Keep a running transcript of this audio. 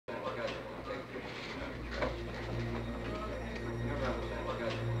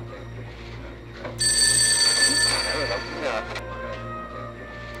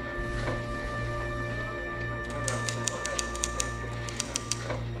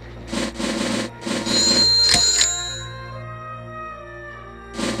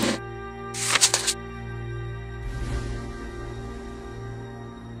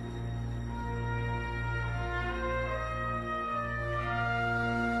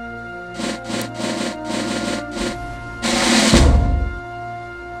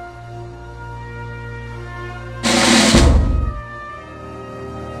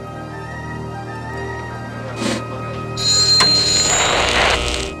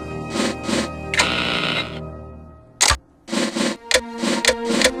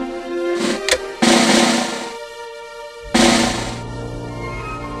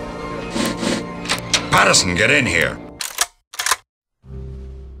Patterson, get in here.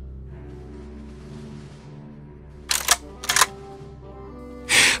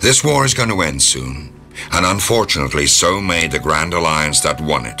 This war is going to end soon, and unfortunately so may the Grand Alliance that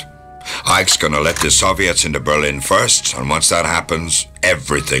won it. Ike's going to let the Soviets into Berlin first, and once that happens,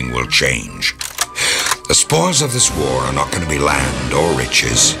 everything will change. The spoils of this war are not going to be land or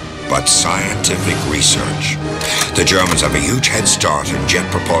riches, but scientific research. The Germans have a huge head start in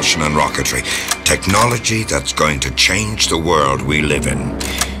jet propulsion and rocketry, technology that's going to change the world we live in.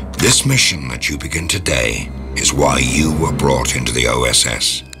 This mission that you begin today is why you were brought into the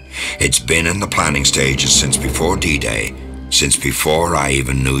OSS. It's been in the planning stages since before D-Day, since before I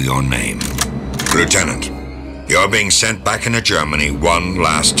even knew your name. Lieutenant, you're being sent back into Germany one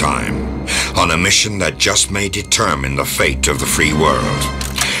last time, on a mission that just may determine the fate of the free world.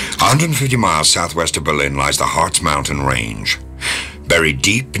 150 miles southwest of Berlin lies the Harz Mountain Range. Buried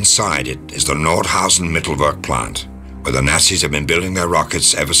deep inside it is the Nordhausen Mittelwerk plant, where the Nazis have been building their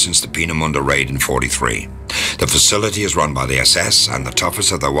rockets ever since the Peenemünde raid in '43. The facility is run by the SS, and the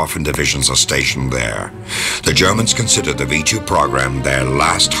toughest of the Waffen divisions are stationed there. The Germans consider the V2 program their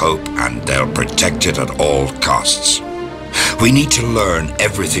last hope, and they'll protect it at all costs. We need to learn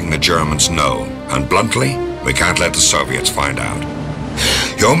everything the Germans know, and bluntly, we can't let the Soviets find out.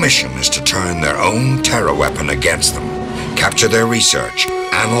 Your mission is to turn their own terror weapon against them, capture their research,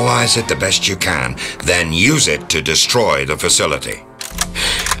 analyze it the best you can, then use it to destroy the facility.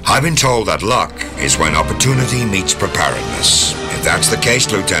 I've been told that luck is when opportunity meets preparedness. If that's the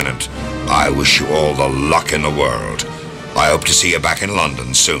case, Lieutenant, I wish you all the luck in the world. I hope to see you back in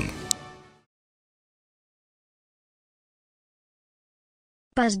London soon.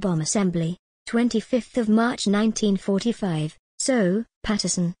 Buzz Bomb Assembly, 25th of March 1945. So,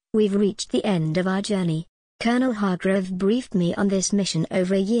 Patterson, we've reached the end of our journey. Colonel Hargrove briefed me on this mission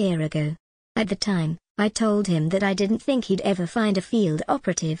over a year ago. At the time, I told him that I didn't think he'd ever find a field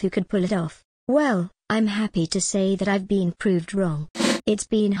operative who could pull it off. Well, I'm happy to say that I've been proved wrong. It's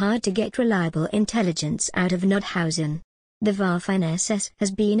been hard to get reliable intelligence out of Nordhausen. The Waffen-SS has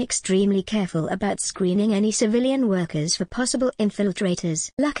been extremely careful about screening any civilian workers for possible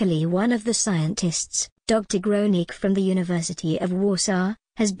infiltrators. Luckily, one of the scientists, Dr. Gronik from the University of Warsaw,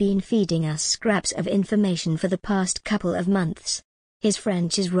 has been feeding us scraps of information for the past couple of months. His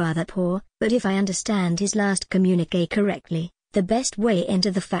French is rather poor, but if I understand his last communique correctly, the best way into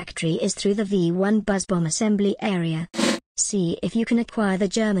the factory is through the V1 buzz bomb assembly area. See if you can acquire the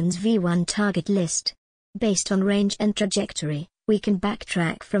Germans' V1 target list. Based on range and trajectory, we can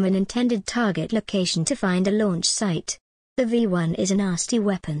backtrack from an intended target location to find a launch site. The V1 is a nasty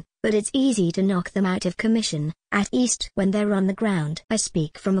weapon, but it's easy to knock them out of commission, at least when they're on the ground. I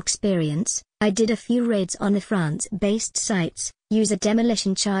speak from experience. I did a few raids on the France-based sites, use a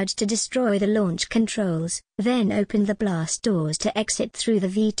demolition charge to destroy the launch controls, then open the blast doors to exit through the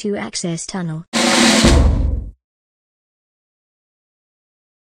V2 access tunnel.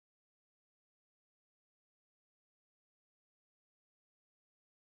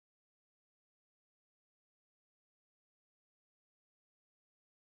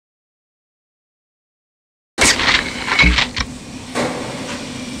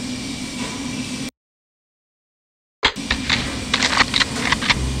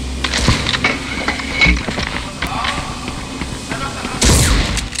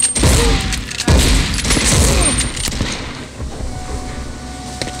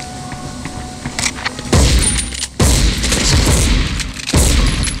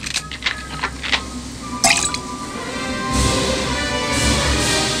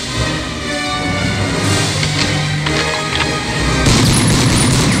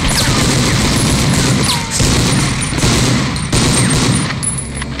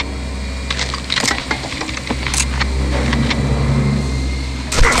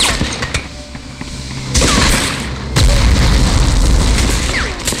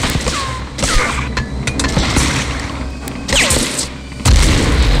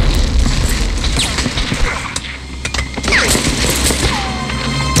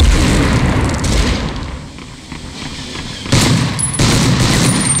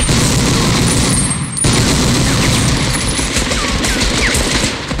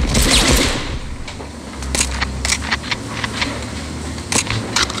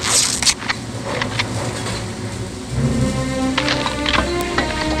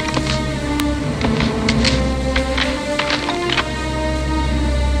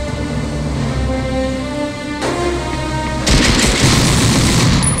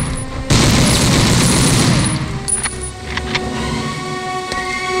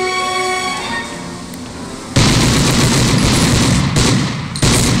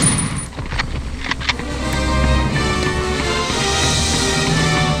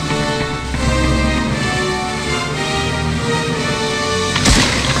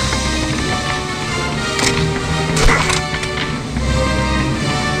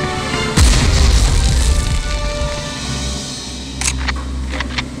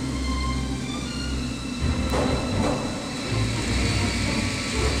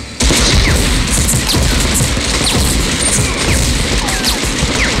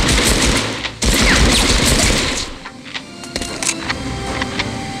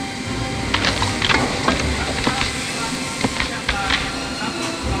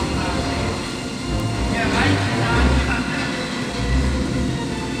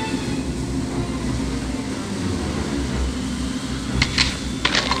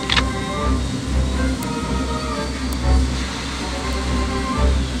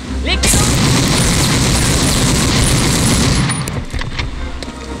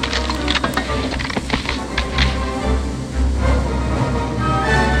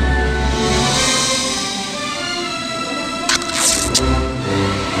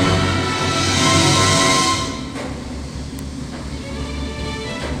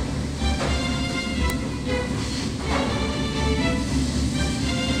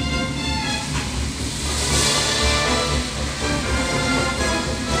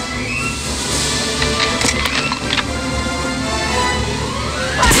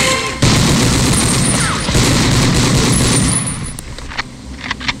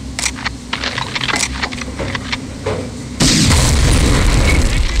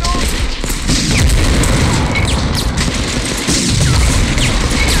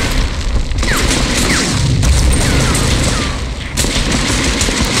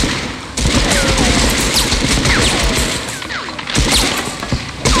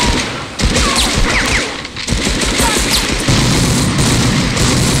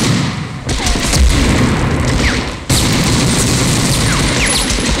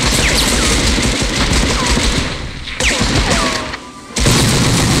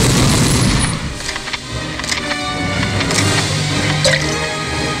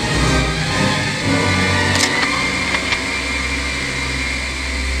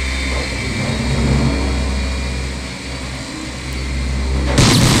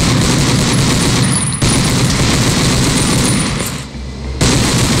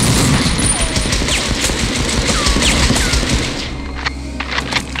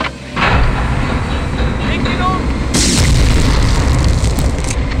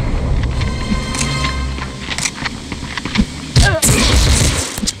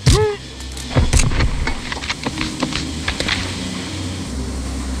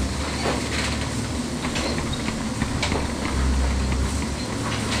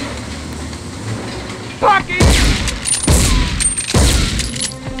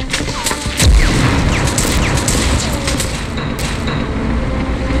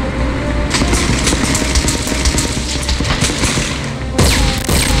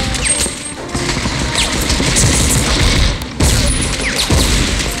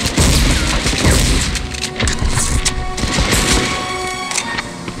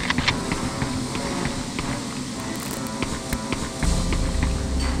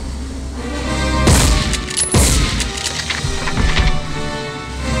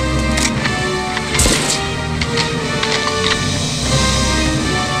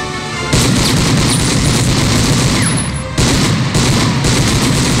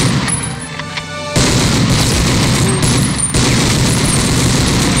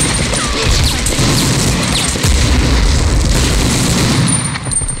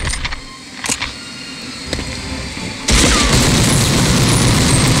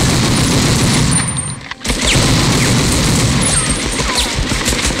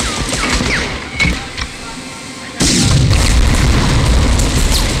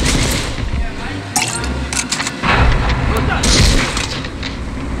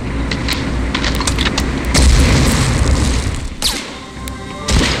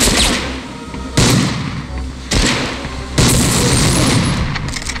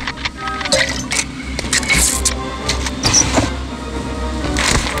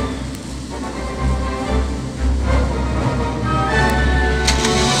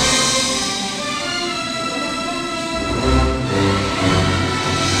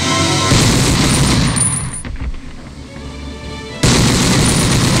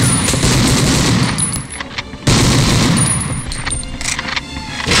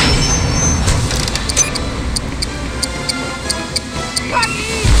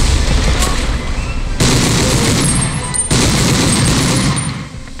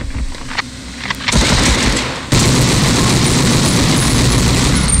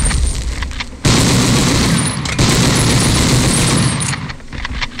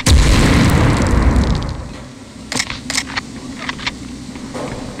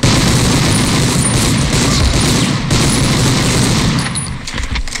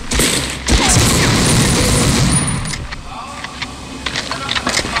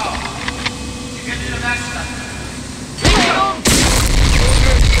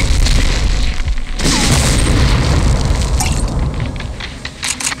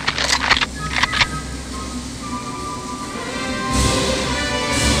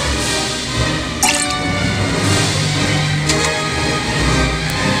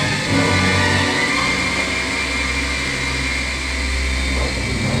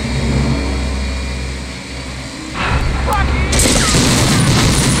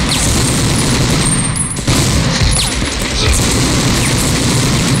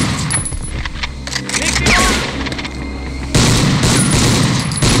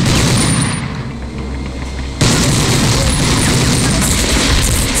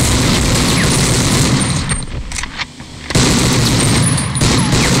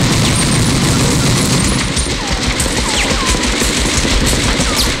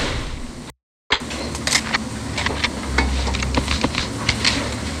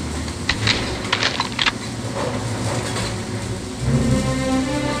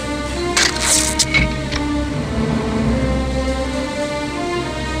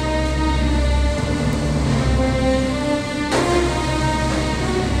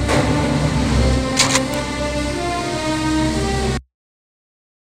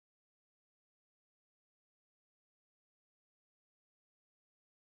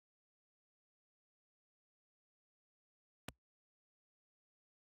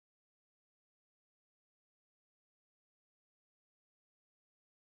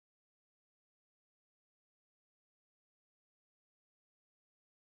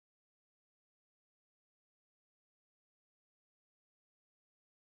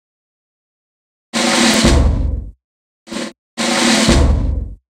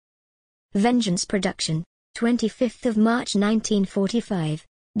 Vengeance Production, 25th of March 1945.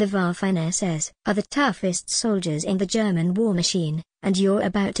 The Waffen SS are the toughest soldiers in the German war machine, and you're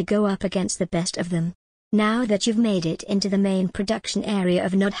about to go up against the best of them. Now that you've made it into the main production area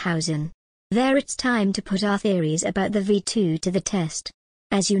of Nordhausen, there it's time to put our theories about the V2 to the test.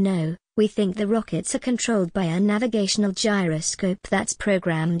 As you know, we think the rockets are controlled by a navigational gyroscope that's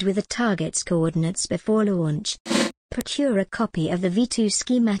programmed with the target's coordinates before launch. Procure a copy of the V2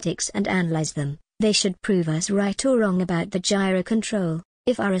 schematics and analyze them. They should prove us right or wrong about the gyro control.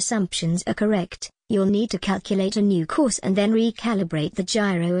 If our assumptions are correct, you'll need to calculate a new course and then recalibrate the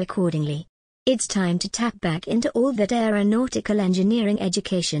gyro accordingly. It's time to tap back into all that aeronautical engineering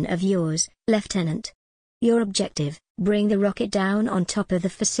education of yours, Lieutenant. Your objective: bring the rocket down on top of the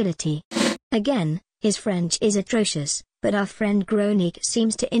facility. Again, his French is atrocious, but our friend Gronik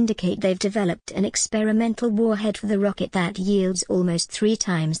seems to indicate they've developed an experimental warhead for the rocket that yields almost 3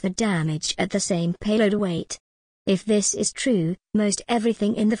 times the damage at the same payload weight. If this is true, most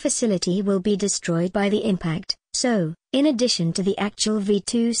everything in the facility will be destroyed by the impact, so, in addition to the actual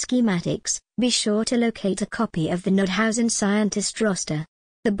V2 schematics, be sure to locate a copy of the Nordhausen scientist roster.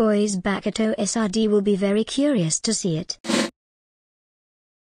 The boys back at OSRD will be very curious to see it.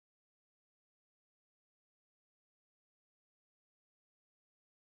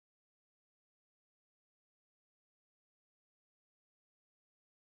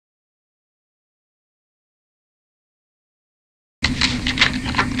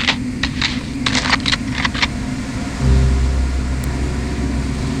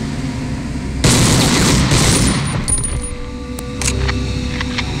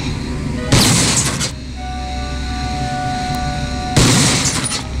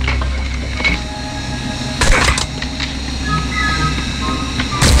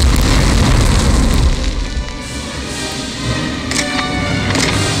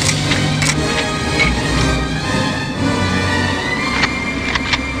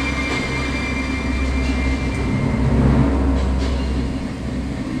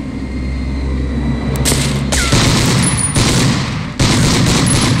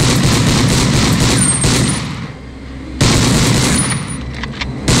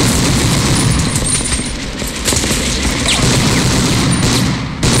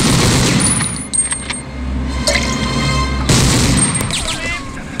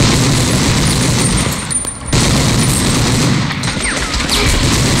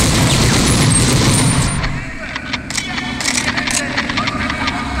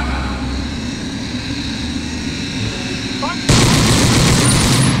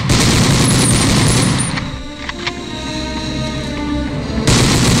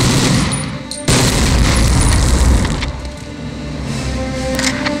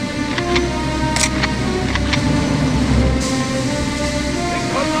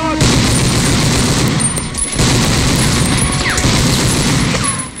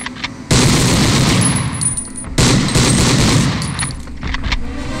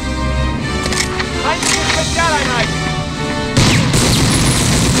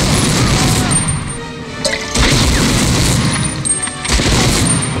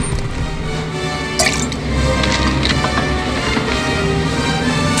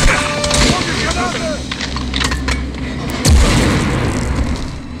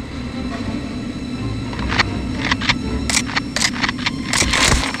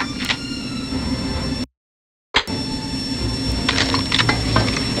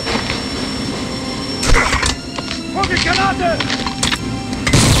 Granate!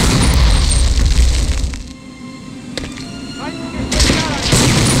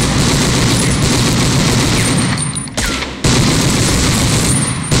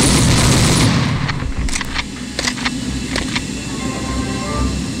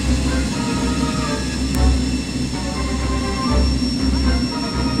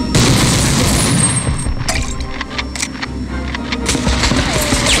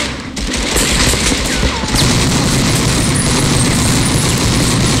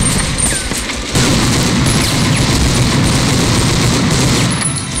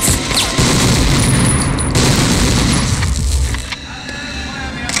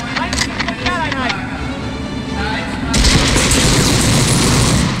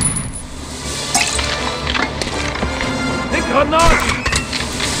 Granaten!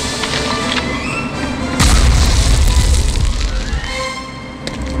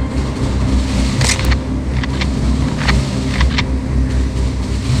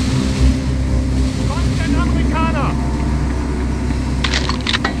 Kommt ein Amerikaner!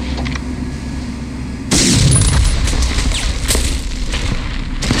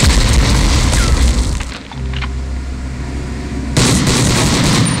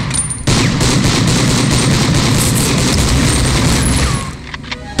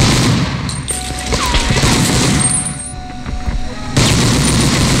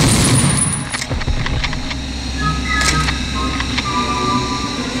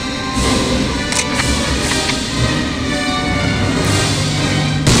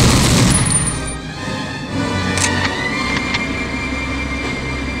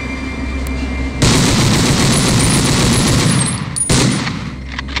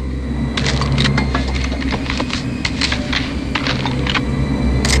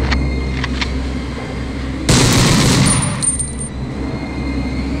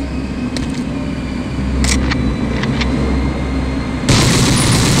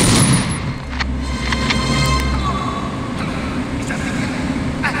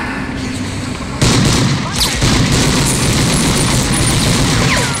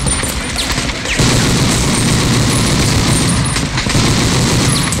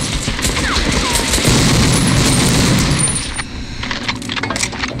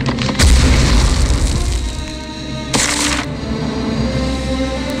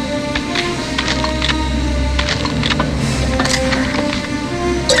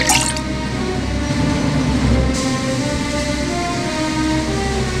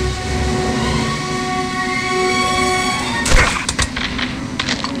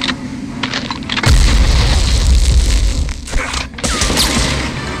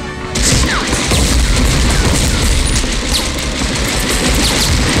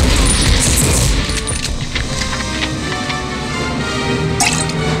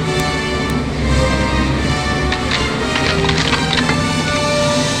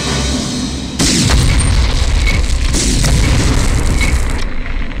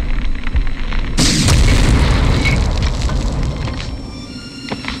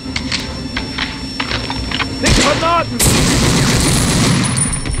 Granaten!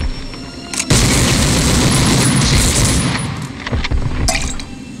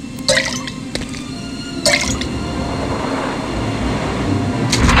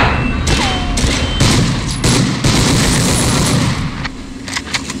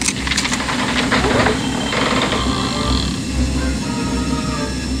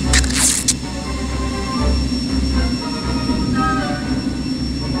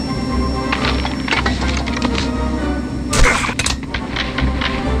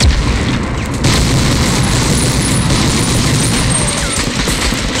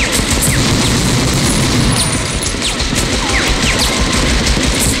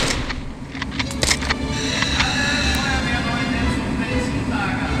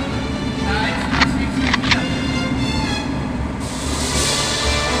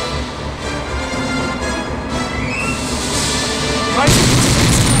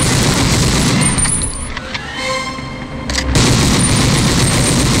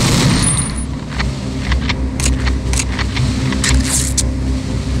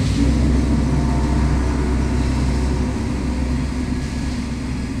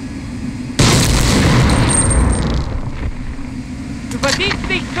 Du verdienst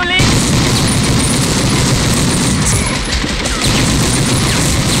nicht zu leben!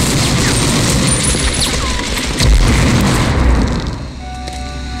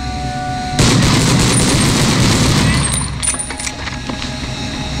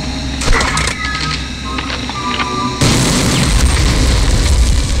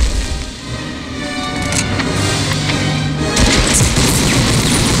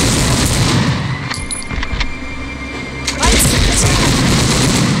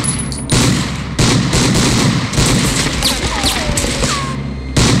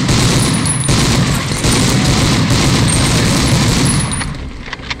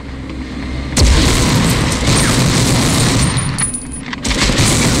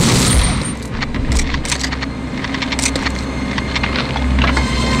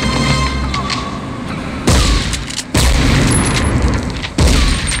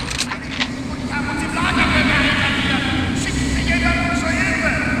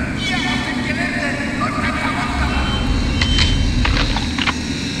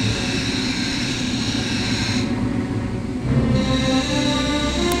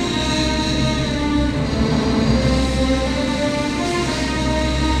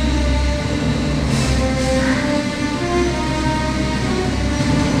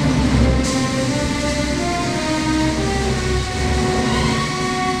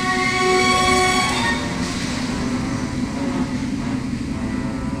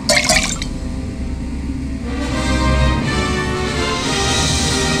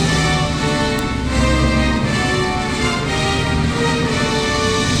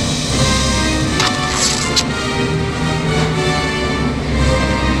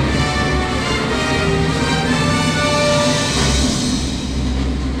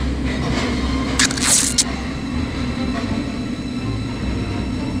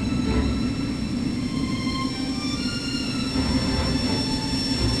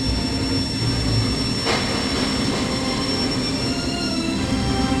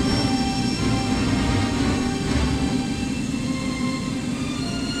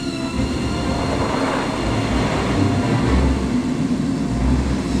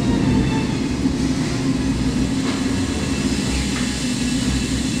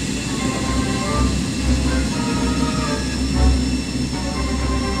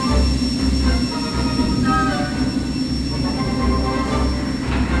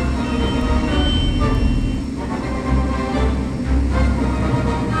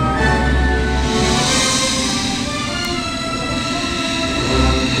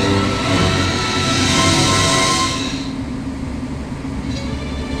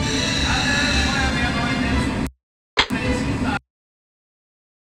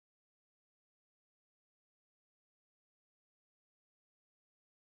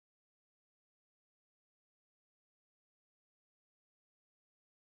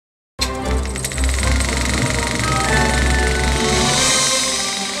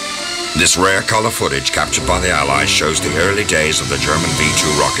 This rare color footage captured by the Allies shows the early days of the German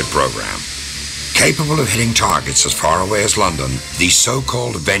V-2 rocket program. Capable of hitting targets as far away as London, these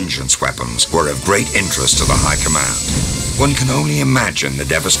so-called vengeance weapons were of great interest to the High Command. One can only imagine the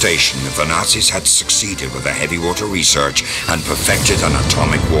devastation if the Nazis had succeeded with their heavy water research and perfected an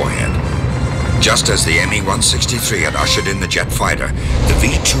atomic warhead. Just as the Me-163 had ushered in the jet fighter, the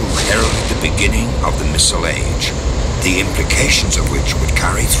V-2 heralded the beginning of the missile age, the implications of which would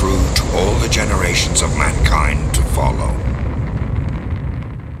carry through to all the generations of mankind to follow.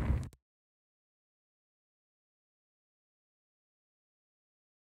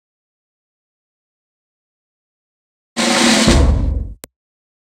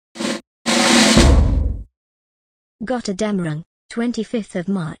 Götterdämmerung, 25th of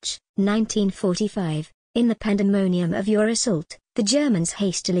March, 1945. In the pandemonium of your assault, the Germans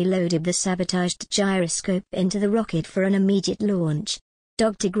hastily loaded the sabotaged gyroscope into the rocket for an immediate launch.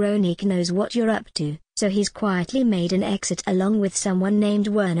 Dr. Groening knows what you're up to, so he's quietly made an exit along with someone named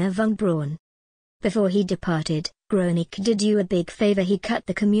Werner von Braun. Before he departed, Groening did you a big favor. He cut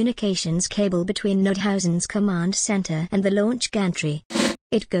the communications cable between Nordhausen's command center and the launch gantry.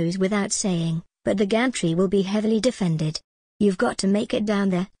 It goes without saying, but the gantry will be heavily defended. You've got to make it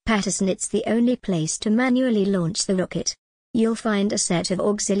down there, Patterson. It's the only place to manually launch the rocket. You'll find a set of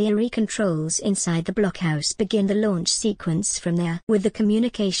auxiliary controls inside the blockhouse. Begin the launch sequence from there. With the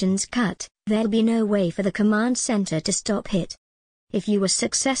communications cut, there'll be no way for the command center to stop it. If you were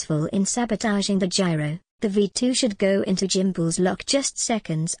successful in sabotaging the gyro, the V-2 should go into gimbal's lock just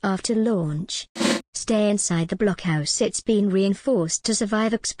seconds after launch. Stay inside the blockhouse. It's been reinforced to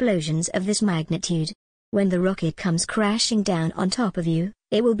survive explosions of this magnitude. When the rocket comes crashing down on top of you,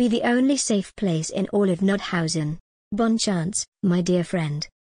 it will be the only safe place in all of Nordhausen. Bon chance, my dear friend.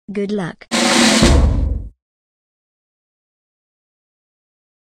 Good luck.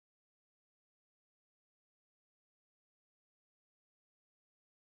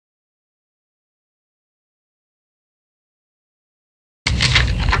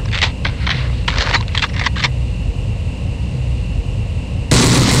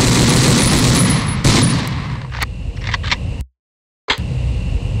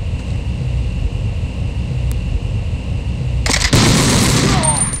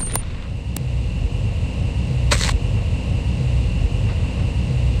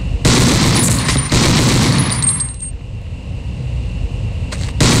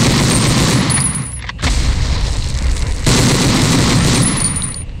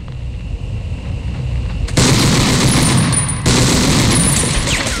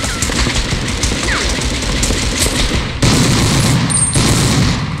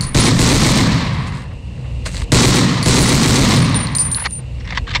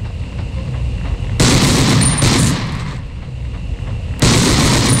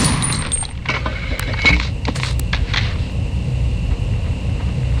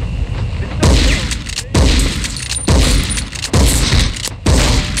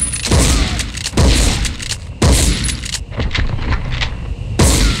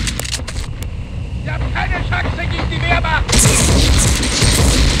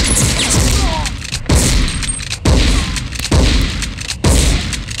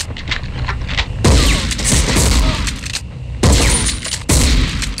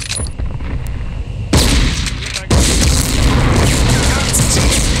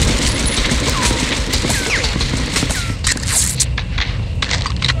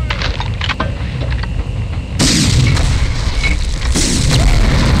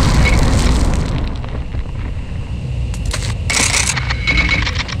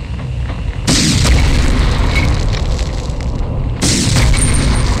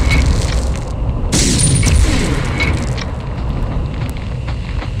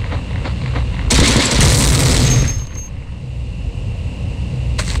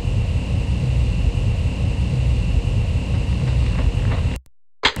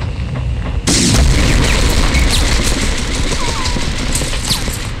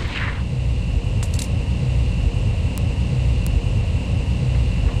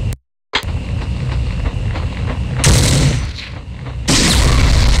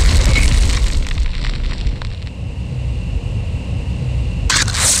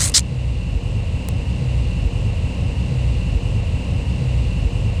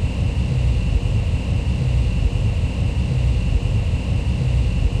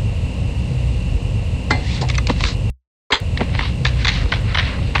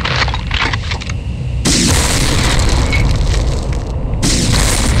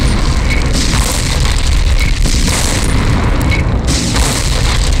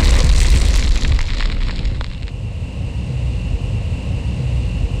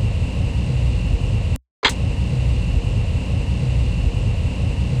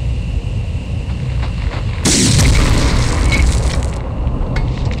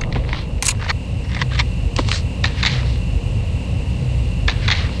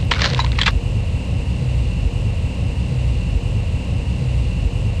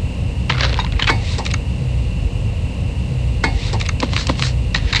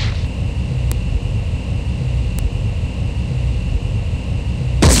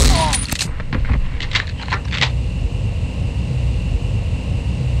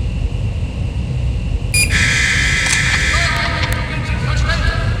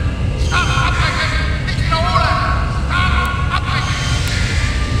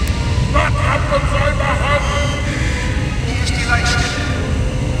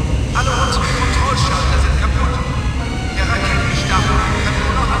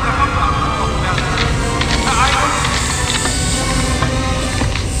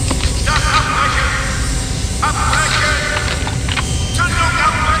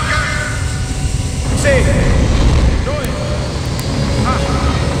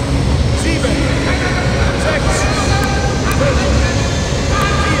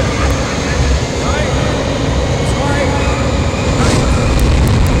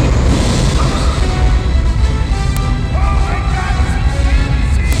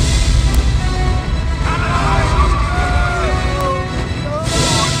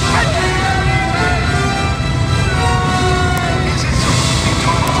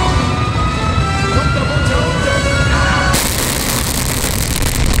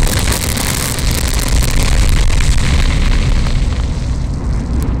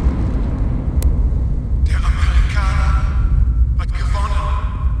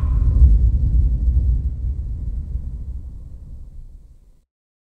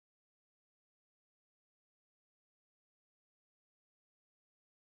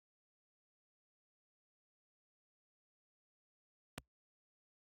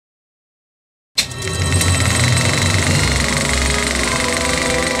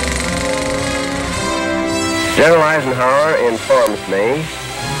 General Eisenhower informs me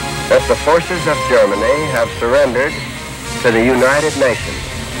that the forces of Germany have surrendered to the United Nations.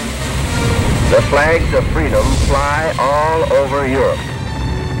 The flags of freedom fly all over Europe.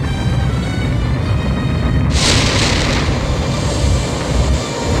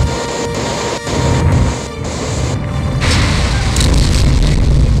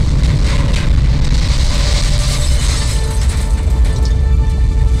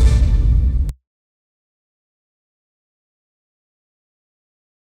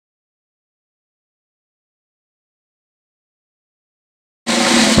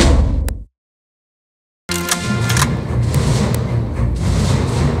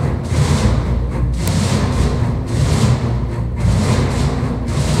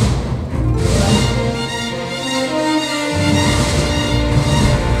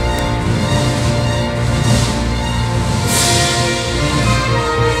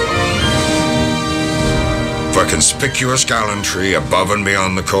 For conspicuous gallantry above and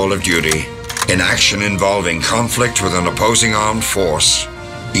beyond the call of duty, in action involving conflict with an opposing armed force,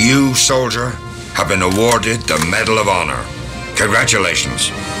 you, soldier, have been awarded the Medal of Honor.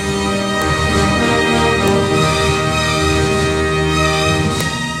 Congratulations.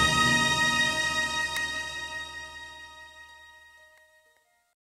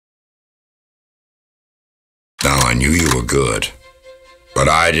 Now, I knew you were good, but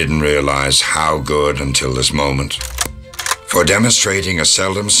I didn't realize how good until this moment. For demonstrating a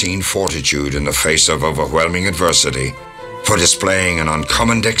seldom-seen fortitude in the face of overwhelming adversity, for displaying an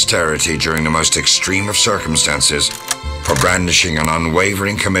uncommon dexterity during the most extreme of circumstances, for brandishing an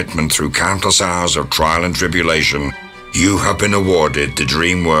unwavering commitment through countless hours of trial and tribulation, you have been awarded the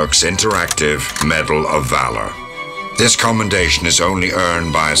DreamWorks Interactive Medal of Valor. This commendation is only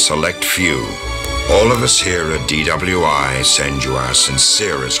earned by a select few. All of us here at DWI send you our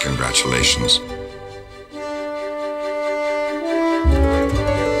sincerest congratulations.